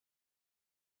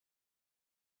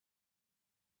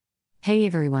Hey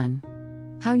everyone.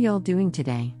 How y'all doing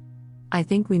today? I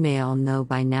think we may all know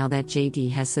by now that JD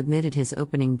has submitted his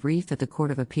opening brief at the Court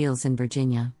of Appeals in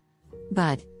Virginia.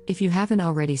 But, if you haven't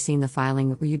already seen the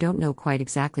filing or you don't know quite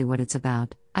exactly what it's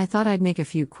about, I thought I'd make a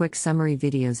few quick summary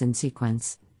videos in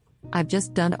sequence. I've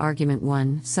just done Argument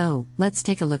 1, so let's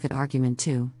take a look at Argument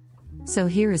 2. So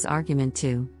here is Argument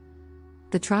 2.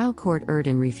 The trial court erred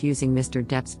in refusing Mr.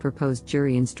 Depp's proposed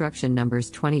jury instruction numbers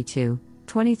 22,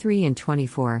 23 and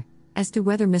 24, as to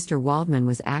whether Mr. Waldman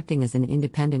was acting as an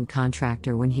independent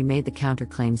contractor when he made the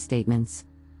counterclaim statements.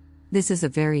 This is a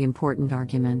very important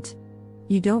argument.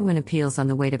 You don't win appeals on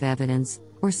the weight of evidence,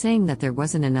 or saying that there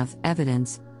wasn't enough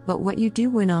evidence, but what you do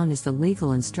win on is the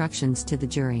legal instructions to the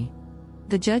jury.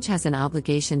 The judge has an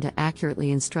obligation to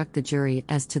accurately instruct the jury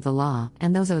as to the law,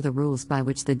 and those are the rules by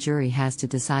which the jury has to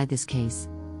decide this case.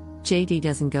 JD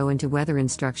doesn't go into whether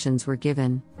instructions were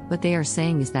given, what they are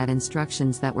saying is that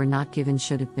instructions that were not given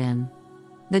should have been.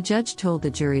 The judge told the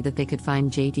jury that they could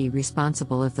find JD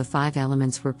responsible if the 5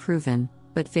 elements were proven,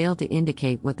 but failed to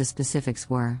indicate what the specifics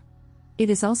were. It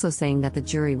is also saying that the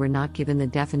jury were not given the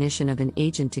definition of an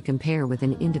agent to compare with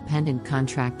an independent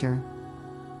contractor.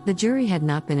 The jury had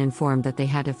not been informed that they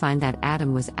had to find that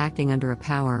Adam was acting under a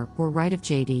power or right of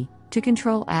JD to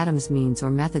control Adam's means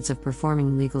or methods of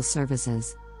performing legal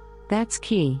services. That's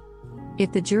key.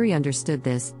 If the jury understood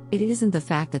this, it isn't the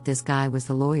fact that this guy was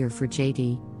the lawyer for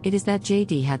JD, it is that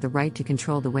JD had the right to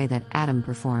control the way that Adam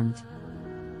performed.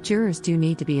 Jurors do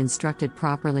need to be instructed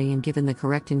properly and given the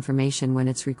correct information when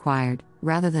it's required,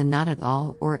 rather than not at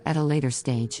all or at a later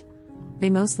stage. They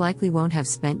most likely won't have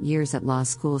spent years at law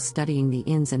school studying the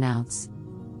ins and outs.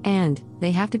 And,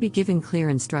 they have to be given clear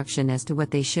instruction as to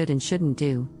what they should and shouldn't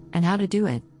do, and how to do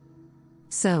it.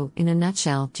 So, in a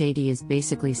nutshell, JD is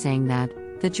basically saying that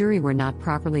the jury were not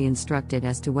properly instructed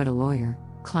as to what a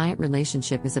lawyer-client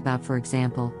relationship is about, for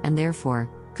example, and therefore,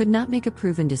 could not make a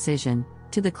proven decision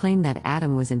to the claim that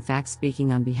Adam was in fact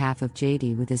speaking on behalf of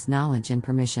JD with his knowledge and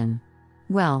permission.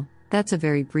 Well, that's a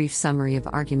very brief summary of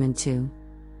Argument 2.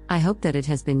 I hope that it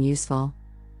has been useful.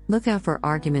 Look out for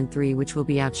Argument 3, which will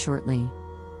be out shortly.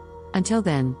 Until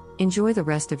then, enjoy the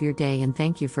rest of your day and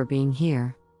thank you for being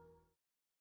here.